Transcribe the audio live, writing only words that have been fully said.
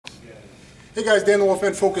Hey guys, Dan the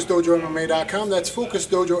Wolfman, FocusDojoMMA.com. That's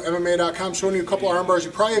FocusDojoMMA.com, showing you a couple arm bars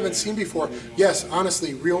you probably haven't seen before. Yes,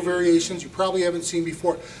 honestly, real variations you probably haven't seen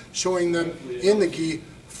before, showing them in the gi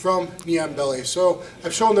from knee on belly. So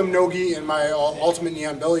I've shown them no gi in my ultimate knee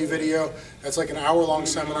on belly video. That's like an hour-long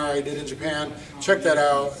seminar I did in Japan. Check that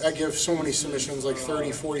out. I give so many submissions, like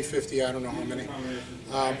 30, 40, 50, I don't know how many.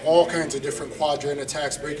 All kinds of different quadrant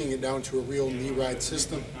attacks, breaking it down to a real knee ride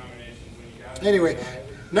system. Anyway,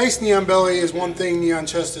 nice knee on belly is one thing, knee on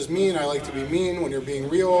chest is mean. I like to be mean. When you're being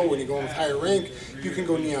real, when you're going with higher rank, you can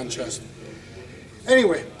go knee on chest.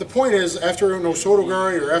 Anyway, the point is, after no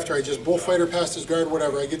Sotogari or after I just bullfighter past his guard,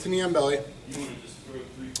 whatever, I get to knee on belly,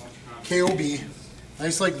 KOB,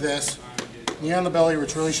 nice like this, knee on the belly,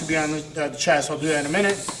 which really should be on the chest. I'll do that in a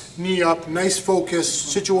minute. Knee up, nice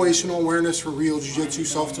focus, situational awareness for real jiu-jitsu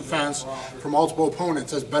self-defense for multiple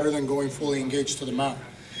opponents. That's better than going fully engaged to the mount.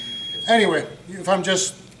 Anyway, if I'm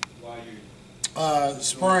just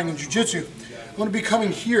sparring in jiu-jitsu, I'm going to be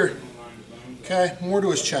coming here, okay, more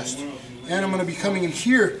to his chest. And I'm going to be coming in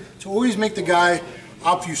here to always make the guy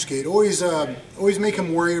obfuscate, always make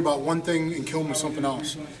him worry about one thing and kill him with something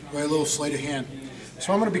else, right? A little sleight of hand.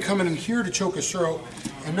 So I'm going to be coming in here to choke his throat,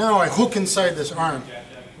 and now I hook inside this arm,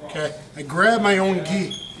 okay? I grab my own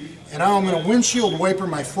gi, and now I'm going to windshield wiper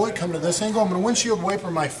my foot, come to this angle, I'm going to windshield wiper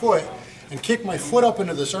my foot, and kick my foot up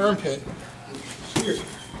into this armpit, here,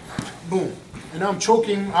 boom. And now I'm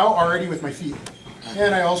choking out already with my feet.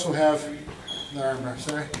 And I also have the armbar,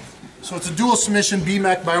 sorry. So it's a dual submission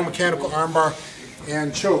BMAC biomechanical armbar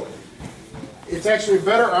and choke. It's actually a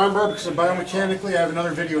better armbar because biomechanically, I have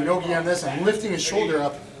another video, no-gi on this. I'm lifting his shoulder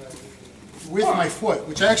up with my foot,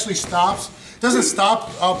 which actually stops. Doesn't stop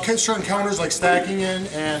certain counters like stacking in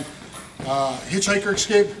and hitchhiker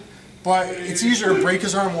escape, but it's easier to break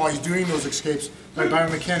his arm while he's doing those escapes by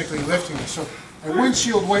biomechanically lifting it. So I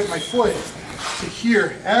windshield wipe my foot to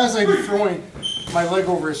here as I'm throwing my leg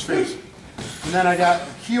over his face. And then I got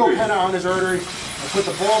heel kind of on his artery. I put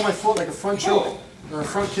the ball on my foot like a front choke or a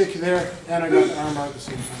front kick there, and I got the arm bar at the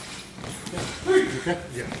same time. Okay?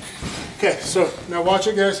 Yeah. Okay, so now watch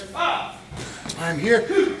it, guys. I'm here.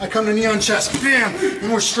 I come to knee on chest. Bam!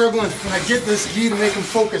 And we're struggling. And I get this gi to make him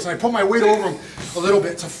focus. And I put my weight over him a little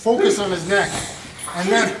bit to focus on his neck. And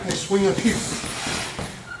then I swing up here.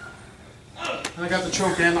 And I got the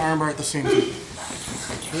choke and the arm bar at the same time.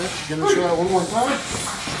 Okay, gonna try that one more time.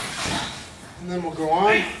 And then we'll go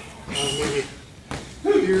on, maybe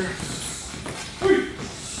here.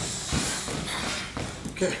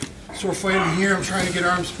 Okay, so we're fighting here. I'm trying to get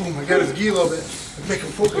arms, boom. I got his gi a little bit. I make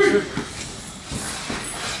him focus here.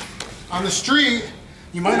 On the street,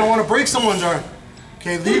 you might not want to break someone's arm.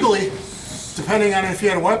 Okay, legally, depending on if you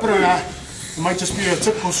had a weapon or not, it might just be a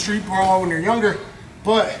typical street brawl when you're younger.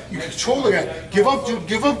 But you control the guy. Give up, dude,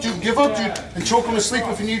 give up, dude, give up, dude, and choke him to sleep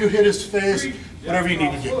if you need to hit his face, whatever you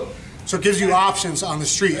need to do. So it gives you options on the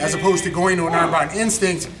street as opposed to going to an armbar on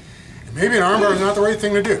instinct. And maybe an armbar is not the right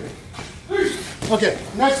thing to do. Okay,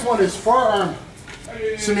 next one is forearm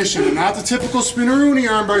submission. Not the typical spinneroonie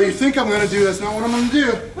armbar you think I'm going to do. That's not what I'm going to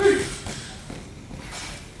do.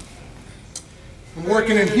 I'm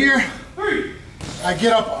working in here. I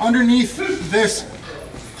get up underneath this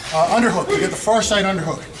underhook. I get the far side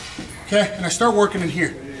underhook. Okay, and I start working in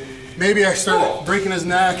here. Maybe I start breaking his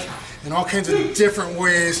neck in all kinds of different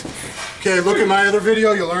ways. Okay, look at my other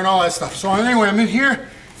video, you'll learn all that stuff. So anyway, I'm in here,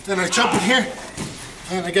 then I jump in here,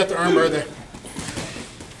 and I get the armbar there.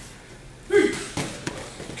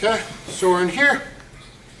 Okay, so we're in here.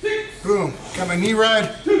 Boom, got my knee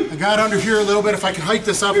ride. I got under here a little bit. If I can hike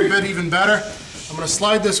this up a bit, even better. I'm gonna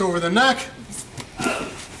slide this over the neck,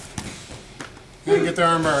 and get the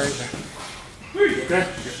armbar right there. Okay,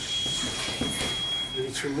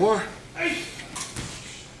 maybe two more.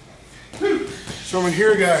 So I'm in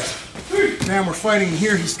here, guys. Man, we're fighting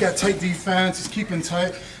here. He's got tight defense. He's keeping tight.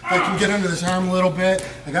 If I can get under this arm a little bit,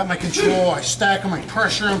 I got my control. I stack him. I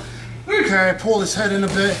pressure him. Okay, I pull his head in a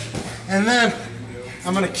bit. And then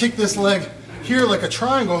I'm going to kick this leg here like a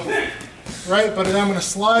triangle, right? But then I'm going to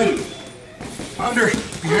slide under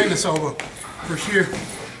behind this elbow. For here,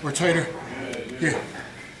 or tighter here.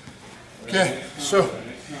 Okay, so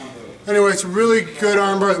anyway, it's a really good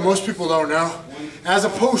armbar that most people don't know. As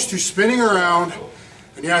opposed to spinning around,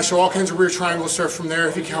 and yeah, I show all kinds of weird triangles surf from there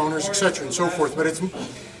if he counters, etc. and so forth. But it's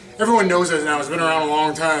everyone knows it now. It's been around a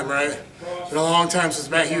long time, right? It's been a long time since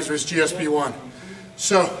Matt Hughes was GSP1.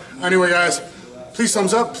 So anyway, guys, please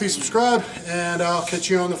thumbs up, please subscribe, and I'll catch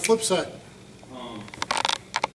you on the flip side.